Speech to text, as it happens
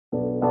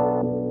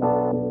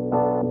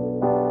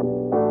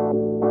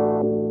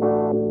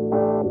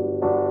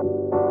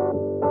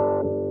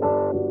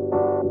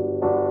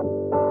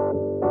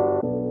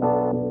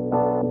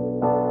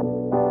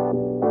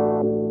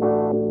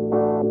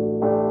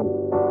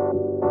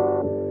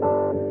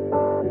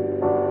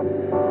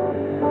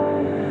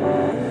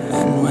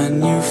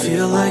you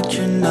feel like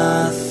you're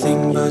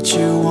nothing, but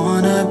you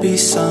wanna be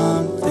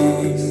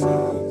something,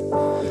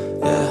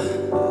 yeah.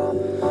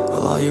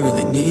 Well, all you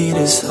really need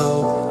is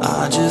hope.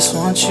 I just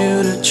want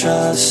you to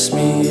trust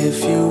me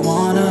if you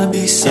wanna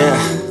be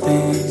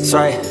something. Yeah, that's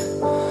right.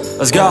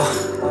 Let's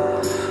go.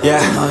 Yeah,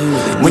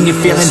 when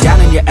you're feeling down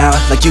and you're out,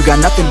 like you got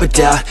nothing but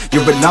doubt,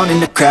 you're alone in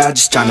the crowd,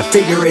 just trying to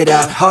figure it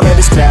out. All that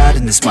is bad,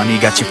 and this money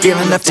got you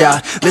feeling left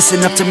out.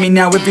 Listen up to me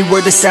now, every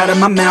word that's out of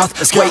my mouth.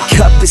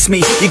 Wake up, it's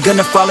me. You're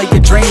gonna follow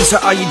your dreams,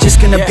 or are you just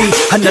gonna be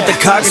another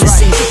cog in the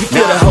scene? You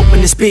feel the hope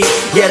in this beat,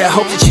 yeah, the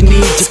hope that you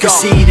need to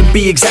proceed and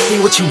be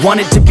exactly what you want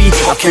it to be.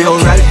 I feel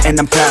right and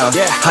I'm proud,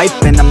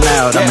 hype and I'm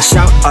loud. I'ma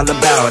shout all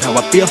about how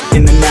I feel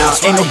in the now.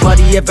 Ain't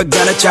nobody ever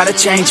gonna try to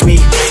change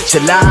me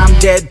till I'm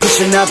dead,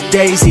 pushing up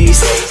daisies.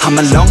 I'm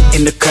alone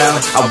in the crowd,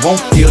 I won't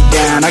feel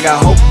down. I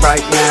got hope right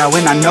now,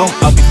 and I know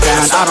I'll be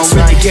found. I don't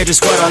really care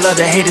just what all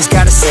other haters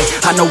gotta say.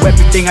 I know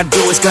everything I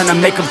do is gonna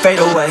make them fade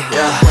away,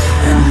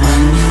 And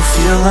when you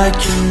feel like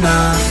you're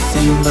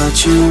nothing, but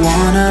you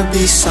wanna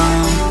be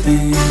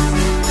something,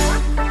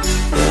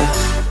 yeah.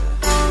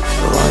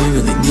 Well, all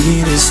you really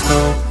need is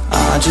hope.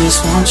 I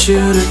just want you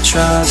to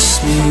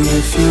trust me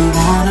if you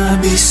wanna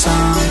be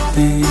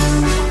something,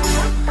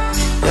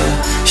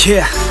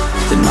 yeah.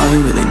 Then all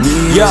you really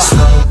need is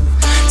hope.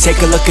 Take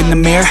a look in the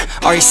mirror,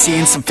 are you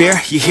seeing some fear?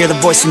 You hear the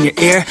voice in your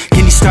ear,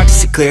 can you start to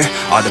see clear?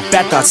 Are the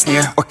bad thoughts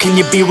near? Or can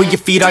you be where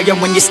your feet are,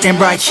 when you stand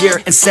right here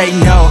and say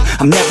no?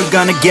 I'm never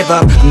gonna give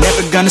up, I'm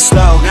never gonna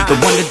slow. The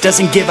one that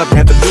doesn't give up,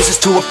 never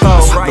loses to a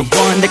foe. The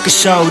one that could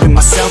show to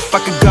myself I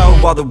could go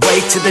all the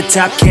way to the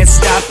top, can't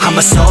stop me. I'm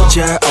a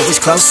soldier,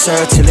 always closer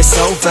till it's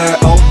over.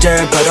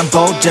 Older, but I'm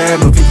bolder,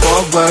 moving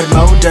forward,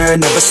 older,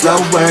 never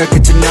slower.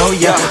 Good to know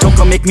ya, don't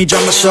go make me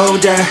drop my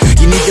shoulder.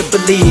 You need to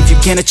believe you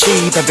can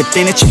achieve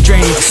everything that you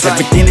dream.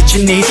 Everything that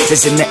you need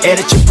is in the air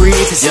that you breathe,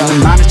 it's in the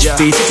mind that you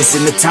feed, it's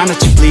in the time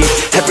that you bleed.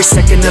 Every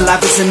second of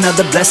life is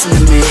another blessing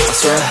to me.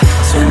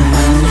 And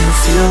when you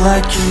feel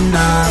like you're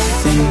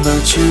nothing,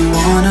 but you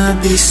wanna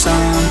be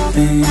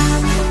something,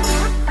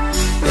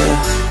 yeah.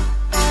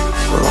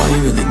 Well, all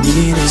you really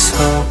need is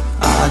hope.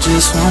 I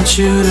just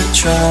want you to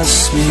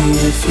trust me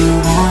if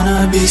you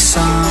wanna be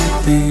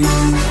something,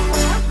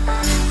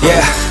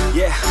 yeah.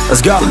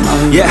 Let's go,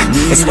 yeah.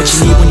 It's what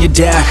you need when you're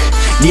down,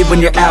 need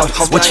when you're out.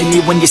 It's what you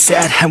need when you're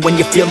sad and when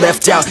you feel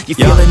left out. You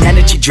feel an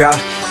energy drought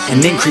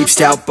and then creeps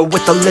out, but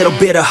with a little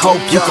bit of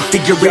hope you can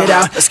figure it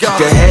out. Keep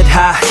your head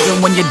high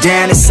even when you're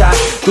down inside.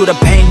 Through the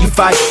pain you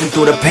fight and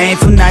through the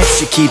painful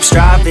nights you keep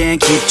striving,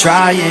 keep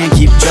trying,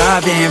 keep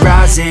driving,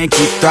 rising,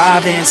 keep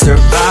thriving,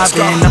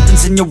 surviving.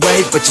 Nothing's in your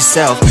way but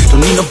yourself,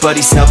 don't need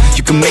nobody's help.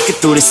 You can make it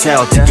through this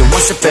hell, take it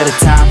one step at a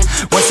time,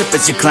 one step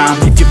as you climb.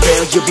 If you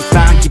fail you'll be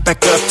fine, get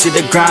back up to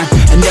the grind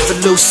and never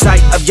lose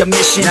sight of your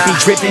mission. Be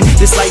driven,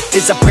 this life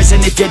is a prison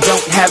if you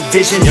don't have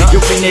vision.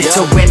 You're in it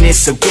to win it,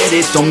 so get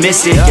it, don't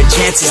miss it. Your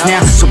chances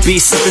now, so be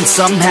something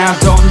somehow.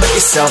 Don't let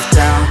yourself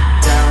down.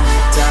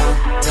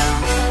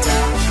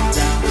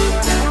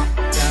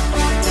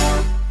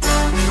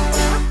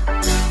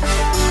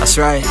 That's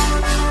right.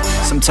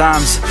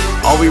 Sometimes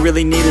all we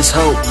really need is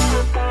hope.